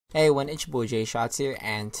Hey everyone, it's your boy Jay Shots here,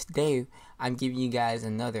 and today I'm giving you guys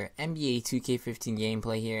another NBA 2K15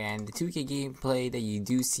 gameplay here. And the 2K gameplay that you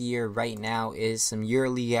do see here right now is some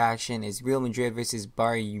Euroleague action. It's Real Madrid versus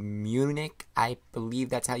Bayern Munich. I believe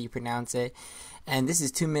that's how you pronounce it. And this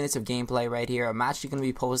is 2 minutes of gameplay right here. I'm actually going to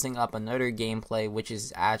be posting up another gameplay, which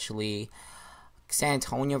is actually San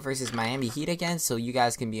Antonio versus Miami Heat again, so you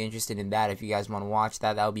guys can be interested in that. If you guys want to watch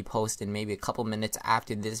that, that will be posted maybe a couple minutes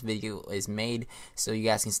after this video is made, so you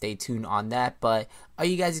guys can stay tuned on that. But are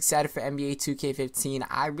you guys excited for NBA 2K15?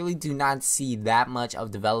 I really do not see that much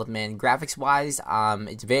of development graphics wise.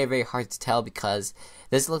 It's very hard to tell because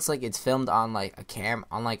this looks like it's filmed on like a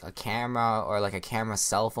camera or like a camera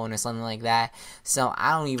cell phone or something like that. So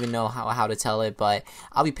I don't even know how to tell it, but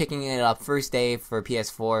I'll be picking it up first day for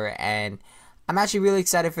PS4, and I'm actually really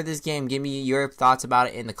excited for this game. Give me your thoughts about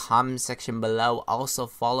it in the comment section below. Also,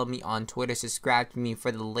 follow me on Twitter. Subscribe to me for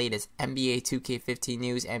the latest NBA 2K15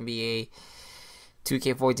 news, NBA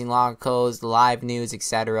 2K14 log codes, live news,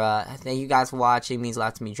 etc. Thank you guys for watching. It means a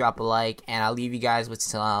lot to me. Drop a like, and I'll leave you guys with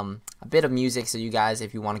some a bit of music, so you guys,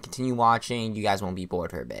 if you want to continue watching, you guys won't be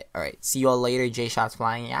bored for a bit. All right, see you all later. J Shots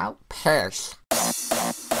flying out. Peace.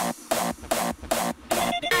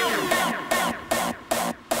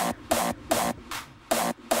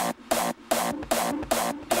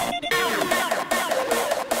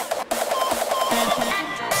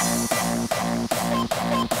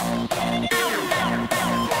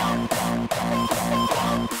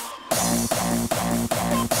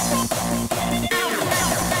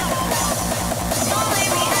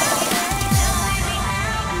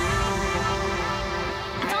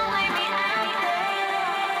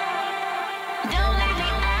 Don't